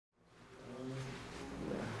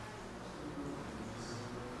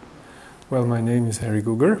Well, my name is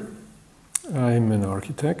Gugger. I'm an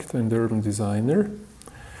architect and urban designer.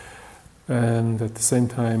 And at the same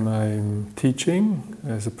time, I'm teaching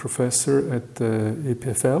as a professor at the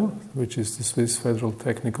EPFL, which is the Swiss Federal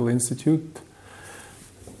Technical Institute.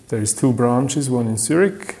 There is two branches, one in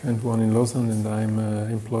Zurich and one in Lausanne, and I'm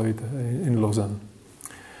employed in Lausanne.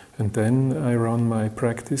 And then I run my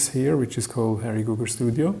practice here, which is called Gugger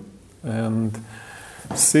Studio. And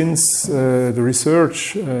since the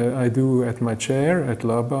research I do at my chair at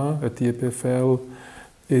LABA, at the EPFL,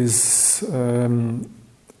 is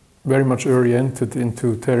very much oriented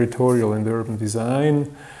into territorial and urban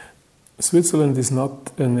design, Switzerland is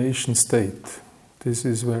not a nation state. This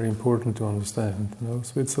is very important to understand. You know,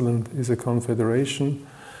 Switzerland is a confederation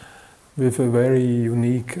with a very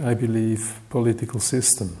unique, I believe, political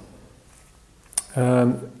system.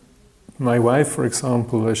 My wife, for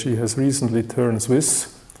example, she has recently turned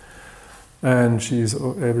Swiss, and she is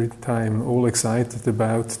every time all excited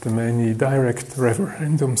about the many direct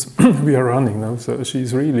referendums we are running now. So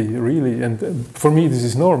she's really, and for me this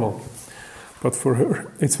is normal, but for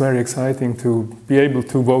her it's very exciting to be able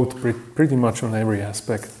to vote pretty much on every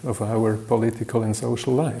aspect of our political and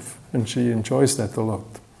social life, and she enjoys that a lot,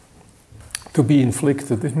 to be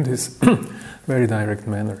inflicted in this very direct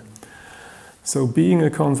manner. So being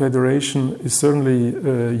a confederation is certainly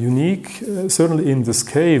unique, certainly in the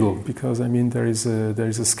scale, because I mean there is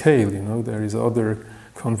a scale, you know, there is other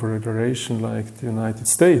confederation like the United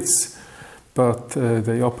States, but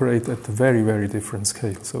they operate at a very different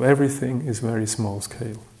scale. So everything is very small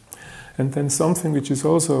scale. And then something which is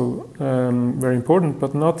also very important,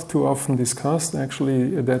 but not too often discussed,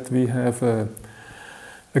 actually, that we have a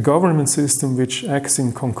government system which acts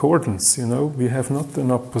in concordance. You know, we have not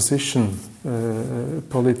an opposition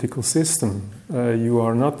political system. You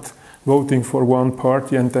are not voting for one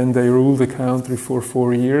party and then they rule the country for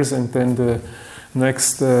 4 years, and then the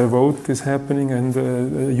next vote is happening and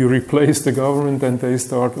you replace the government and they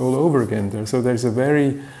start all over again there. So there's a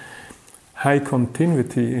very high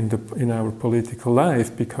continuity in our political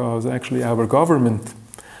life, because actually our government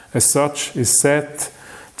as such is set.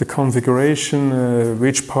 The configuration,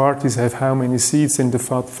 which parties have how many seats in the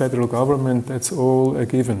federal government, that's all a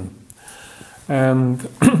given. And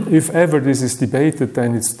if ever this is debated,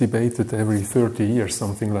 then it's debated every 30 years,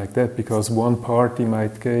 something like that, because one party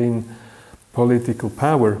might gain political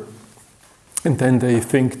power, and then they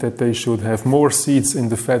think that they should have more seats in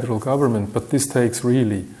the federal government, but this takes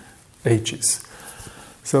really ages.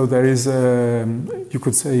 So there is, you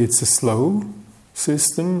could say it's a slow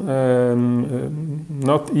system,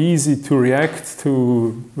 not easy to react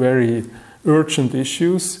to very urgent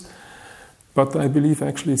issues, but I believe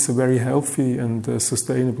actually it's a very healthy and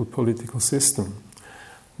sustainable political system,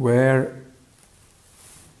 where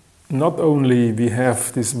not only we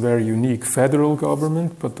have this very unique federal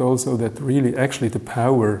government, but also that really actually the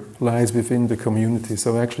power lies within the community,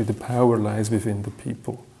 so actually the power lies within the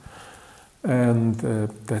people. And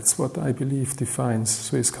that's what I believe defines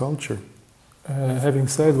Swiss culture. Having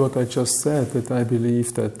said what I just said, that I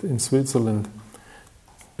believe that in Switzerland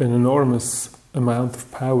an enormous amount of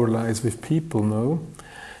power lies with people, no?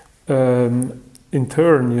 In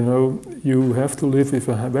turn, you know, you have to live with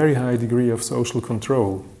a very high degree of social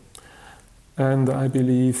control. And I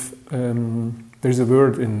believe there's a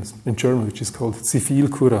word in German which is called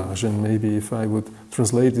Zivilcourage, and maybe if I would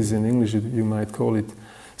translate this in English, you might call it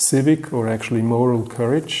civic or actually moral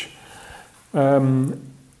courage.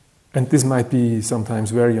 And this might be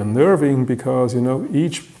sometimes very unnerving, because, you know,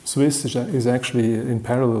 each Swiss is actually in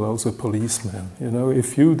parallel also a policeman. You know,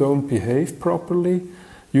 if you don't behave properly,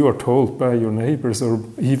 you are told by your neighbors or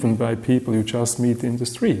even by people you just meet in the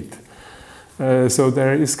street. So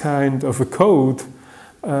there is kind of a code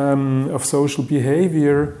of social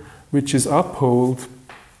behavior which is upheld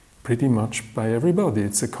pretty much by everybody.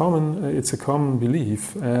 It's a common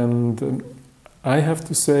belief, and I have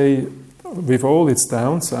to say, with all its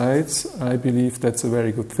downsides, I believe that's a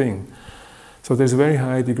very good thing. So there's a very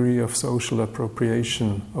high degree of social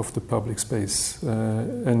appropriation of the public space,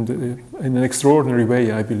 and in an extraordinary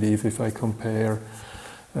way, I believe, if I compare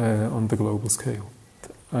on the global scale.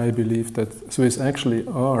 I believe that Swiss actually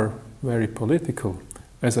are very political,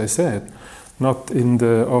 as I said, not in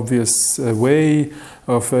the obvious way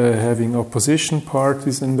of having opposition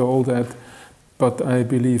parties and all that, but I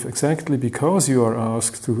believe exactly because you are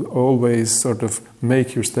asked to always sort of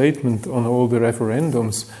make your statement on all the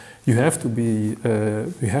referendums, you have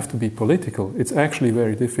to be political. It's actually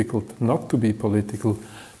very difficult not to be political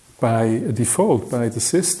by default, by the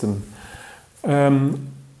system.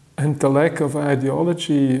 And the lack of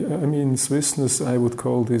ideology, I mean, Swissness, I would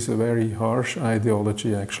call this a very harsh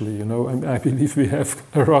ideology, actually, you know, and I believe we have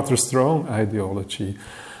a rather strong ideology.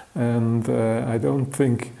 And I don't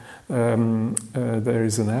think there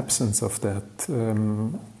is an absence of that.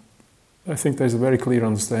 I think there's a very clear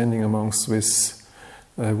understanding among Swiss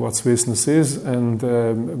what Swissness is, and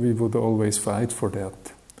we would always fight for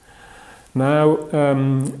that. Now,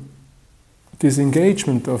 this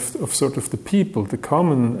engagement of sort of the people, the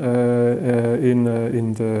common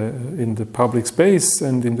in the public space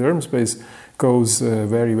and in the urban space goes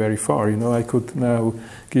very, very far. You know, I could now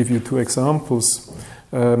give you two examples.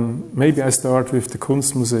 Maybe I start with the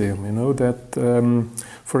Kunstmuseum, you know, that,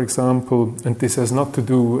 for example, and this has not to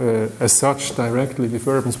do as such directly with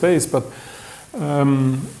urban space, but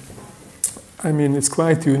I mean, it's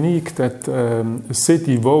quite unique that a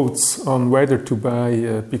city votes on whether to buy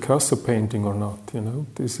a Picasso painting or not, you know.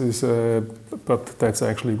 This is, but that's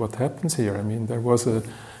actually what happens here. I mean, there was a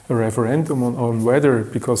referendum on whether,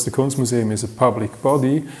 because the Kunstmuseum is a public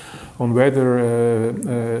body, on whether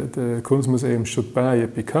the Kunstmuseum should buy a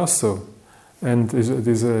Picasso. And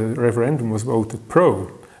this referendum was voted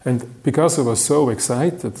pro. And Picasso was so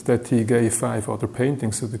excited that he gave 5 other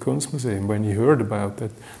paintings to the Kunstmuseum when he heard about that.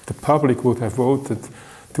 The public would have voted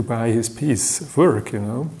to buy his piece of work, you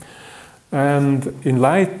know. And in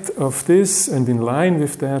light of this, and in line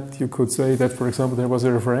with that, you could say that, for example, there was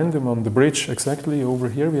a referendum on the bridge exactly over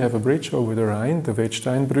here. We have a bridge over the Rhine, the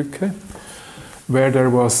Wettsteinbrücke, where there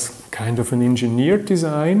was kind of an engineered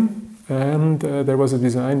design, and there was a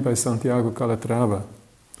design by Santiago Calatrava.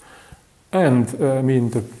 And I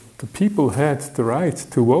mean, the people had the right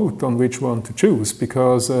to vote on which one to choose,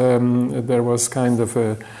 because there was kind of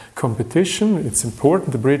a competition. It's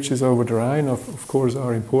important. The bridges over the Rhine, of course,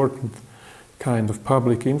 are important kind of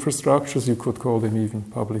public infrastructures. You could call them even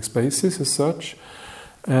public spaces as such.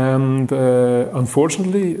 And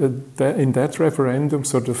unfortunately, in that referendum,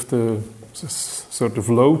 sort of the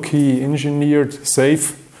low-key engineered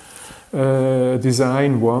safe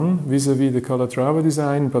design won vis-a-vis the Calatrava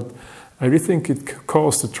design, but I really think it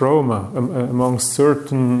caused a trauma amongst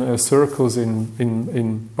certain circles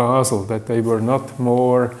in Basel, that they were not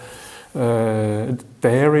more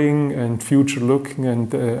daring and future-looking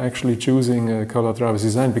and actually choosing Calatrava's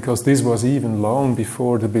design, because this was even long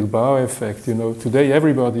before the Bilbao effect. You know, today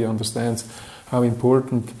everybody understands how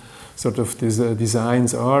important sort of these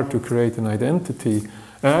designs are to create an identity.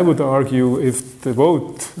 And I would argue if the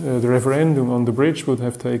vote, the referendum on the bridge would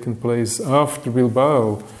have taken place after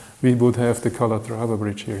Bilbao, we would have the Calatrava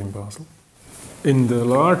bridge here in Basel. In the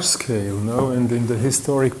large scale, no, and in the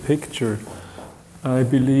historic picture, I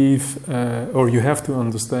believe, or you have to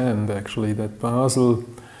understand actually, that Basel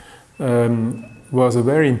was a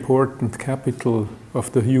very important capital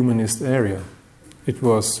of the humanist area. It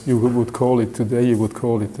was, you would call it today, you would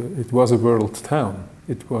call it, it was a world town.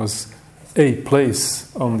 It was a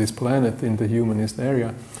place on this planet in the humanist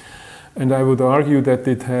area. And I would argue that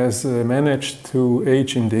it has managed to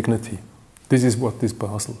age in dignity. This is what is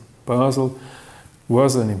Basel. Basel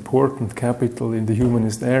was an important capital in the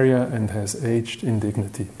humanist area and has aged in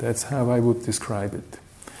dignity. That's how I would describe it.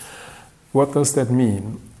 What does that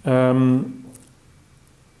mean?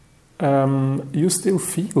 You still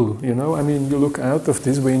feel, you know, I mean, you look out of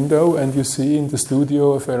this window and you see in the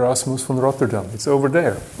studio of Erasmus von Rotterdam. It's over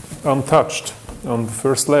there, untouched, on the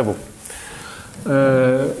first level.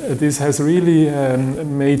 This has really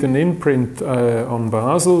made an imprint on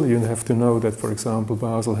Basel. You have to know that, for example,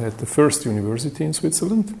 Basel had the first university in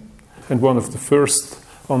Switzerland and one of the first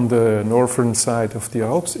on the northern side of the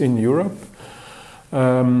Alps in Europe.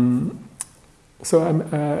 And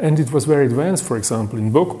it was very advanced, for example,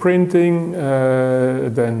 in book printing,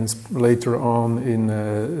 then later on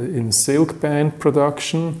in silk band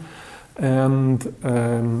production, and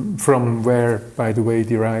from where, by the way,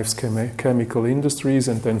 derives chemical industries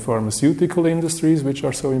and then pharmaceutical industries, which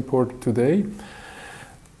are so important today.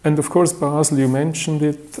 And of course, Basel, you mentioned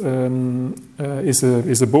it,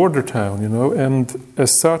 is a border town, you know, and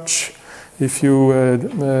as such, if you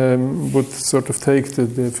would sort of take the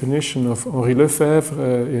definition of Henri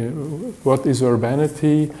Lefebvre, what is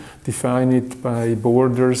urbanity? Define it by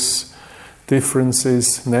borders,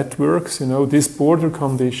 differences, networks. You know, this border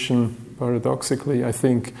condition, paradoxically, I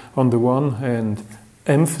think, on the one hand,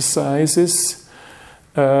 emphasizes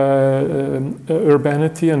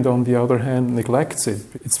urbanity, and on the other hand, neglects it.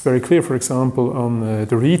 It's very clear, for example, on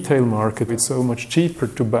the retail market, it's so much cheaper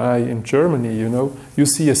to buy in Germany, you know, you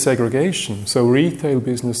see a segregation. So retail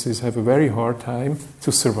businesses have a very hard time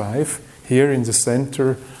to survive here in the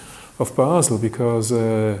center of Basel, because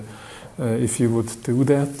If you would do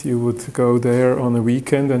that, you would go there on a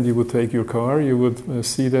weekend and you would take your car, you would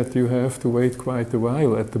see that you have to wait quite a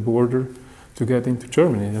while at the border to get into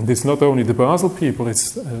Germany. And it's not only the Basel people,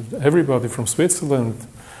 it's everybody from Switzerland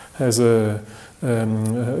has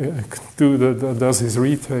does his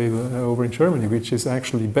retail over in Germany, which is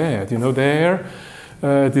actually bad. You know, there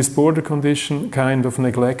this border condition kind of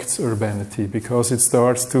neglects urbanity because it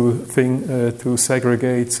starts to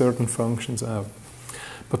segregate certain functions out.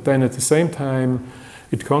 But then at the same time,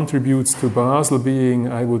 it contributes to Basel being,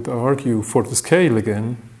 I would argue, for the scale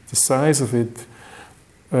again, the size of it,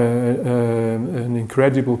 an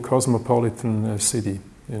incredible cosmopolitan city.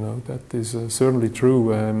 You know, that is certainly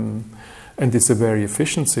true. And it's a very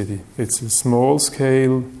efficient city. It's a small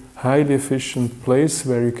scale, highly efficient place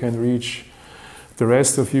where you can reach the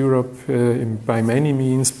rest of Europe by many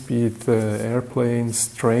means, be it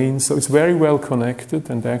airplanes, trains. So it's very well connected,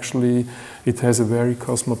 and actually it has a very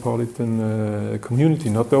cosmopolitan community,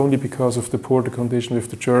 not only because of the border condition with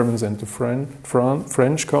the Germans and the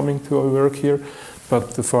French coming to work here,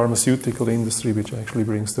 but the pharmaceutical industry, which actually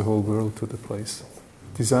brings the whole world to the place.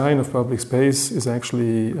 Design of public space is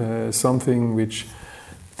actually something which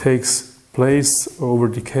takes place over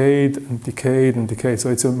decade and decade and decade. So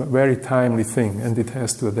it's a very timely thing, and it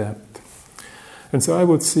has to adapt. And so I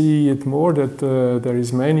would see it more that there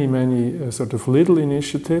is many sort of little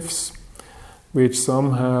initiatives which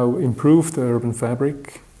somehow improve the urban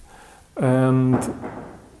fabric. And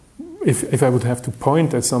if I would have to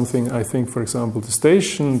point at something, I think, for example, the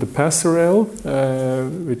station, the passerelle,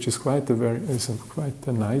 which is quite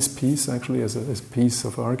a nice piece, actually, as a piece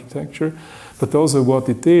of architecture, but also what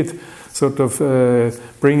it did, sort of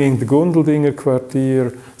bringing the Gundeldinger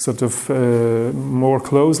Quartier sort of more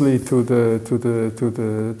closely to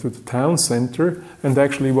the town center, and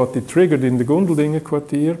actually what it triggered in the Gundeldinger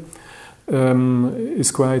Quartier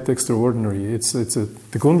is quite extraordinary.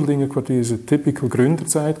 The Gundeldinger Quartier is a typical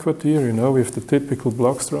Gründerzeit-Quartier, you know, with the typical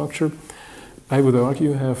block structure. I would argue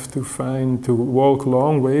you have to walk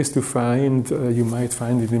long ways to find, you might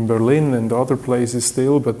find it in Berlin and other places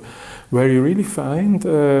still, but where you really find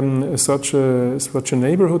such a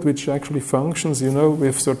neighborhood which actually functions, you know,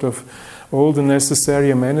 with sort of all the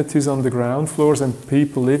necessary amenities on the ground floors and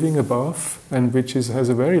people living above, and which has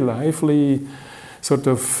a very lively sort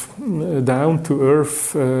of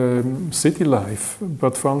down-to-earth city life,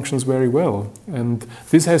 but functions very well. And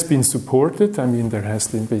this has been supported. I mean, there has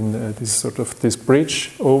been this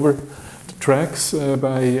bridge over the tracks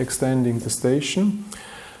by extending the station.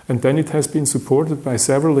 And then it has been supported by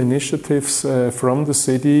several initiatives from the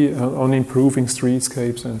city on improving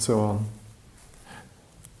streetscapes and so on.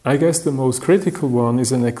 I guess the most critical one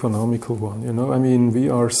is an economical one. You know, I mean,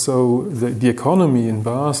 the economy in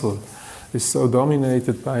Basel is so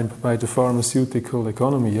dominated by the pharmaceutical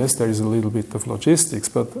economy. Yes, there is a little bit of logistics,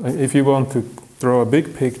 but if you want to draw a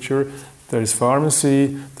big picture, there is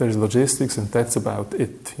pharmacy, there is logistics, and that's about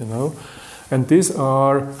it, you know. And these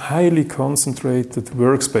are highly concentrated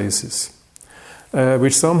workspaces,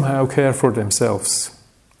 which somehow care for themselves.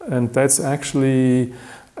 And that's actually,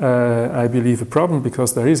 I believe, a problem,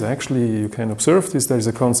 because there is actually, you can observe this, there is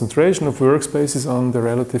a concentration of workspaces on the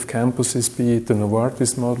relative campuses, be it the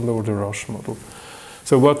Novartis model or the Roche model.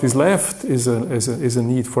 So what is left is a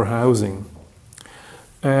need for housing.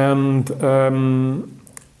 And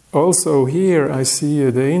also here I see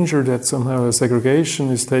a danger that somehow a segregation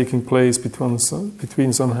is taking place between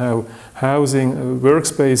somehow housing,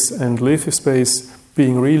 workspace and live space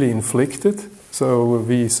being really inflicted. So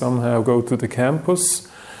we somehow go to the campus,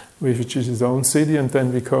 which is its own city, and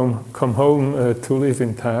then we come home to live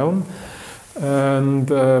in town. And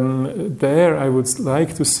there I would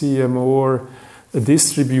like to see a more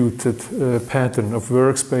distributed pattern of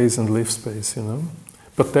workspace and live space, you know.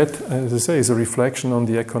 But that, as I say, is a reflection on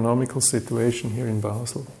the economical situation here in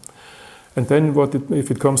Basel. And then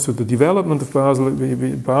if it comes to the development of Basel,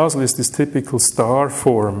 Basel is this typical star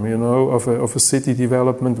form, you know, of a city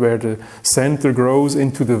development where the center grows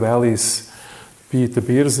into the valleys, be it the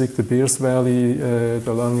Birsig, the Birs Valley,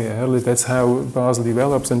 the Lange Erle. That's how Basel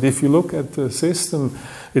develops. And if you look at the system,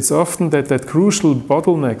 it's often that crucial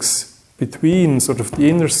bottlenecks between sort of the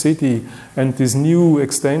inner city and these new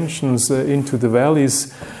extensions into the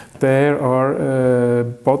valleys. There are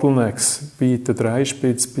bottlenecks, be it the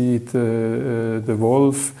Dreispitz, be it the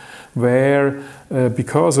Wolf, where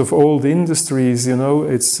because of old industries, you know,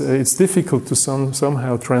 it's difficult to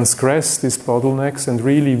somehow transgress these bottlenecks and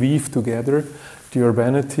really weave together the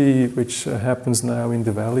urbanity which happens now in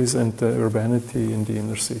the valleys and the urbanity in the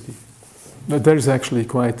inner city. There is actually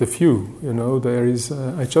quite a few. You know, there is.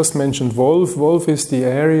 I just mentioned Wolf. Wolf is the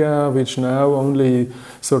area which now only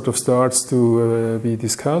sort of starts to be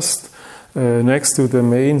discussed next to the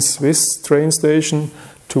main Swiss train station.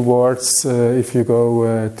 Towards, if you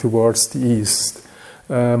go towards the east,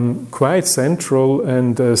 quite central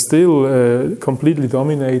and still completely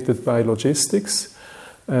dominated by logistics.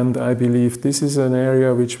 And I believe this is an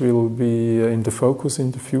area which will be in the focus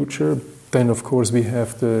in the future. Then, of course, we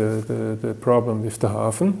have the problem with the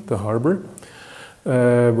Hafen, the harbor,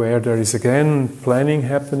 where there is again planning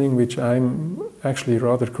happening, which I'm actually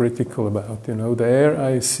rather critical about. You know, there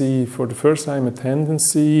I see for the first time a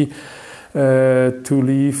tendency to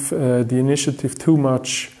leave the initiative too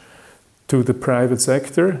much to the private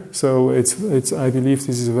sector. So it's I believe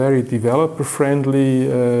this is a very developer-friendly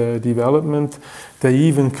development. They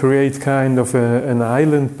even create kind of an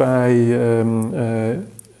island by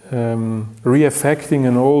reaffecting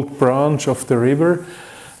an old branch of the river.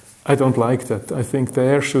 I don't like that. I think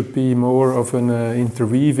there should be more of an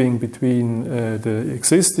interweaving between the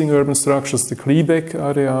existing urban structures, the Kleebeck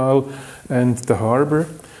areal and the harbor.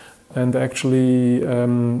 And actually,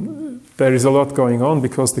 there is a lot going on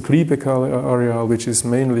because the Kleebeck areal, which is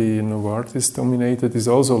mainly Novartis dominated, is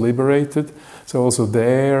also liberated. So also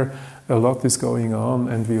there, a lot is going on,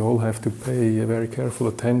 and we all have to pay very careful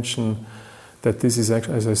attention that this is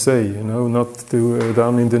actually, as I say, you know, not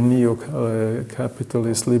done in the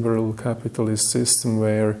neo-capitalist, liberal capitalist system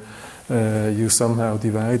where you somehow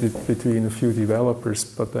divide it between a few developers,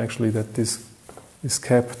 but actually that this is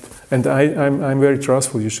kept. And I'm very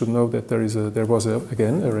trustful. You should know that there was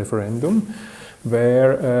again a referendum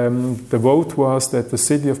where the vote was that the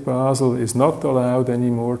city of Basel is not allowed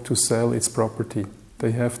anymore to sell its property.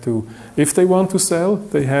 They have to, if they want to sell,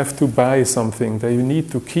 they have to buy something. They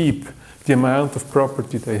need to keep the amount of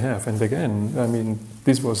property they have. And again, I mean,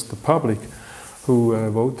 this was the public who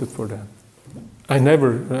voted for that. I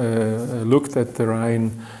never looked at the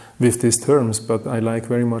Rhine with these terms, but I like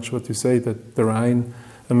very much what you say, that the Rhine,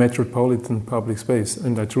 a metropolitan public space,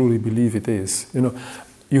 and I truly believe it is. You know,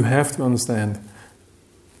 you have to understand,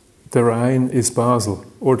 the Rhine is Basel,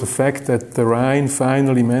 or the fact that the Rhine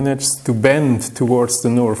finally managed to bend towards the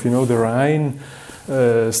north. You know, the Rhine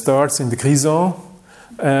starts in the Grisons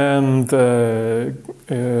and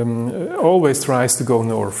always tries to go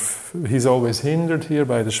north. He's always hindered here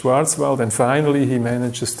by the Schwarzwald, and finally he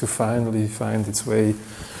manages to find its way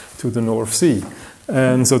to the North Sea.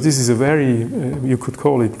 And so this is a very, you could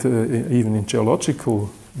call it even in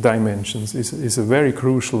geological dimensions, is a very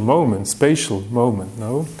crucial moment, spatial moment,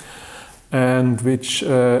 no? And which,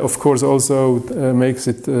 of course, also makes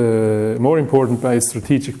it more important by its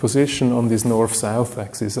strategic position on this north-south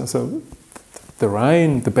axis. So the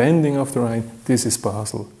Rhine, the bending of the Rhine, this is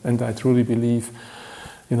Basel. And I truly believe,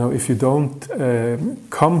 you know, if you don't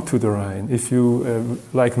come to the Rhine, if you,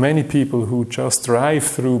 like many people who just drive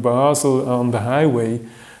through Basel on the highway,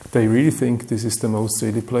 they really think this is the most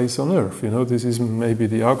city place on earth. You know, this is maybe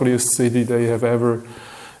the ugliest city they have ever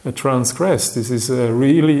transgressed. This is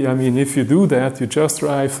really, I mean, if you do that, you just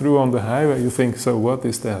drive through on the highway, you think, so what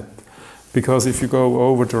is that? Because if you go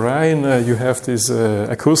over the Rhine, you have these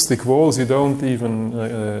acoustic walls, you don't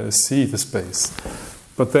even see the space.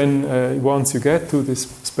 But then once you get to this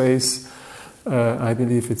space, I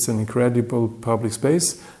believe it's an incredible public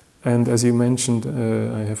space. And as you mentioned,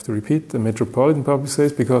 I have to repeat, the metropolitan public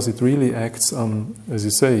space, because it really acts on, as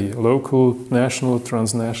you say, local, national,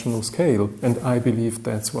 transnational scale. And I believe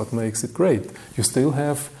that's what makes it great. You still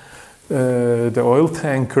have the oil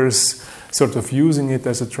tankers sort of using it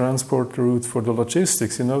as a transport route for the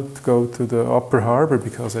logistics, you know, to go to the upper harbor,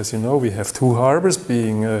 because as you know, we have two harbors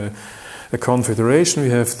being a confederation. We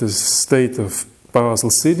have the state of Basel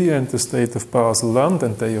City and the state of Basel-Land,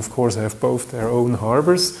 and they of course have both their own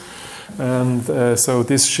harbors. And so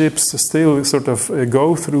these ships still sort of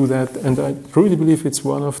go through that, and I really believe it's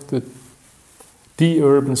one of the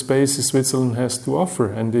urban spaces Switzerland has to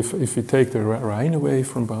offer. And if you take the Rhine away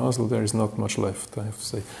from Basel, there is not much left, I have to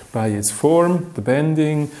say. By its form, the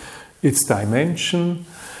bending, its dimension,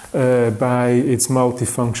 by its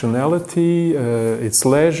multifunctionality, its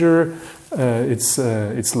leisure,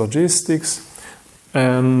 its logistics.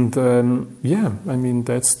 And yeah, I mean,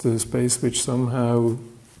 that's the space which somehow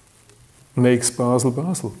makes Basel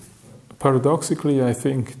Basel. Paradoxically, I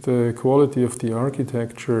think the quality of the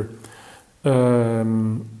architecture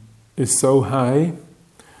is so high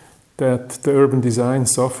that the urban design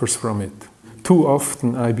suffers from it. Too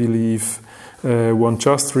often, I believe, one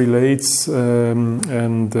just relates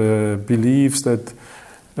and believes that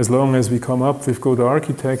as long as we come up with good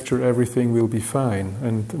architecture, everything will be fine.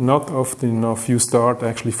 And not often enough you start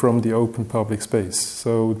actually from the open public space.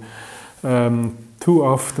 So too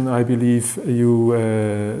often, I believe, you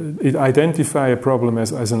identify a problem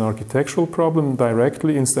as an architectural problem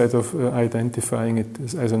directly instead of identifying it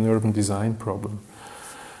as an urban design problem.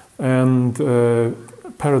 And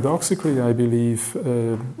paradoxically, I believe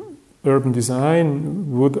urban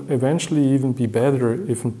design would eventually even be better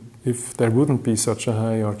if there wouldn't be such a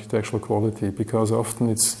high architectural quality, because often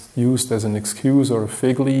it's used as an excuse or a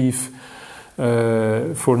fig leaf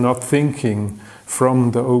for not thinking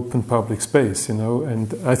from the open public space, you know,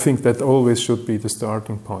 and I think that always should be the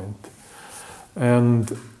starting point.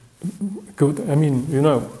 And good, I mean, you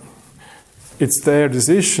know, it's their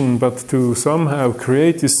decision, but to somehow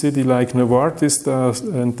create a city like Novartis does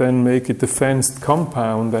and then make it a fenced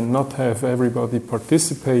compound and not have everybody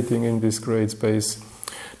participating in this great space,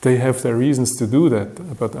 they have their reasons to do that.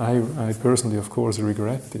 But I personally, of course,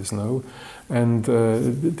 regret this, no? And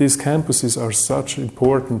these campuses are such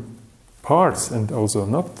important parts, and also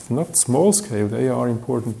not small scale, they are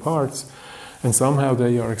important parts, and somehow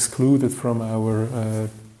they are excluded from our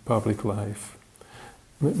public life.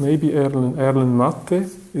 Maybe Erlen Matte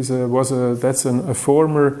that's a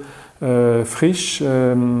former Frisch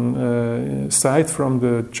site from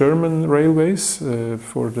the German railways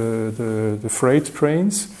for the freight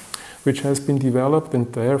trains, which has been developed,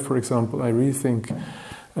 and there, for example, I really think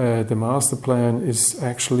the master plan is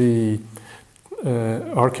actually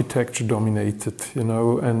architecture dominated, you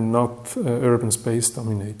know, and not urban space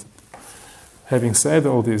dominated. Having said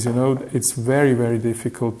all this, you know, it's very, very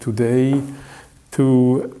difficult today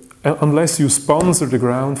to, unless you sponsor the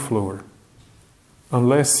ground floor,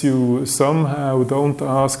 unless you somehow don't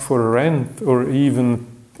ask for a rent or even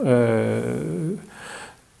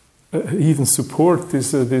support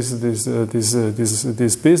these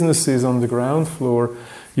businesses on the ground floor,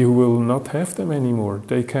 you will not have them anymore.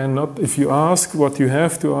 They cannot, if you ask what you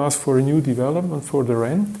have to ask for a new development for the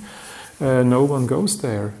rent, no one goes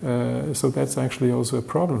there. So that's actually also a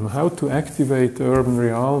problem. How to activate the urban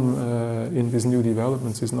realm in these new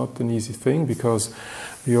developments is not an easy thing, because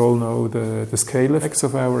we all know the scale effects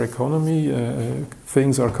of our economy.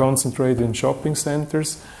 Things are concentrated in shopping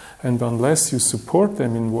centers, and unless you support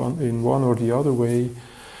them in one or the other way,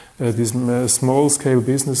 these small-scale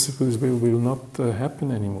businesses will not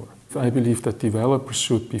happen anymore. I believe that developers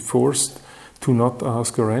should be forced to not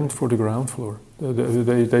ask a rent for the ground floor.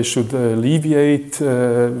 They should alleviate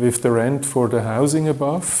with the rent for the housing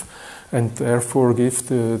above, and therefore give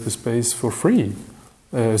the space for free.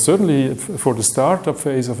 Certainly for the startup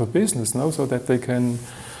phase of a business, no, so that they can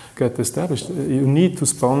get established. You need to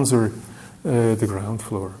sponsor the ground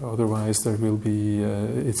floor. Otherwise, there will be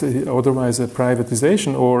otherwise a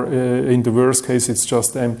privatization, or in the worst case, it's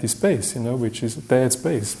just empty space, you know, which is dead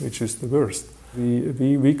space, which is the worst.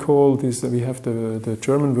 We call this. We have the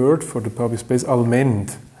German word for the public space,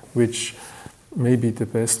 Allmend, which maybe the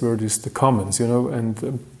best word is the commons, you know,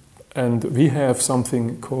 and we have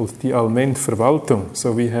something called the Allmendverwaltung.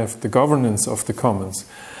 So we have the governance of the commons,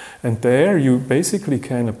 and there you basically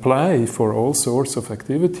can apply for all sorts of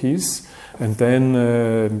activities. And then,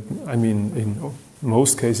 I mean, in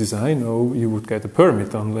most cases I know, you would get a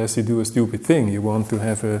permit unless you do a stupid thing. You want to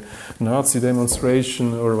have a Nazi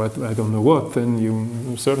demonstration or what, I don't know what, then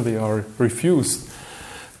you certainly are refused.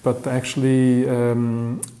 But actually,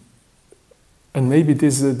 and maybe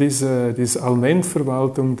this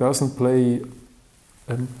Allmendverwaltung doesn't play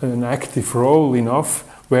an active role enough,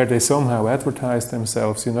 where they somehow advertise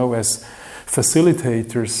themselves, you know, as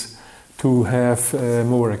facilitators to have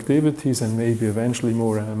more activities and maybe eventually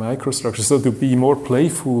more microstructures. So to be more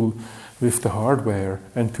playful with the hardware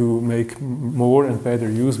and to make more and better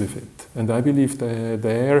use with it. And I believe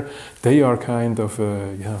they are kind of,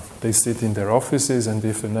 they sit in their offices and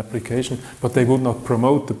give an application, but they would not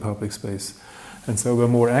promote the public space. And so a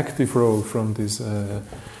more active role from this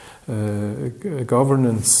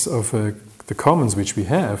governance of the commons, which we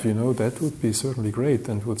have, you know, that would be certainly great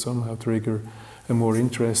and would somehow trigger a more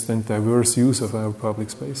interest and diverse use of our public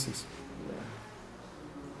spaces.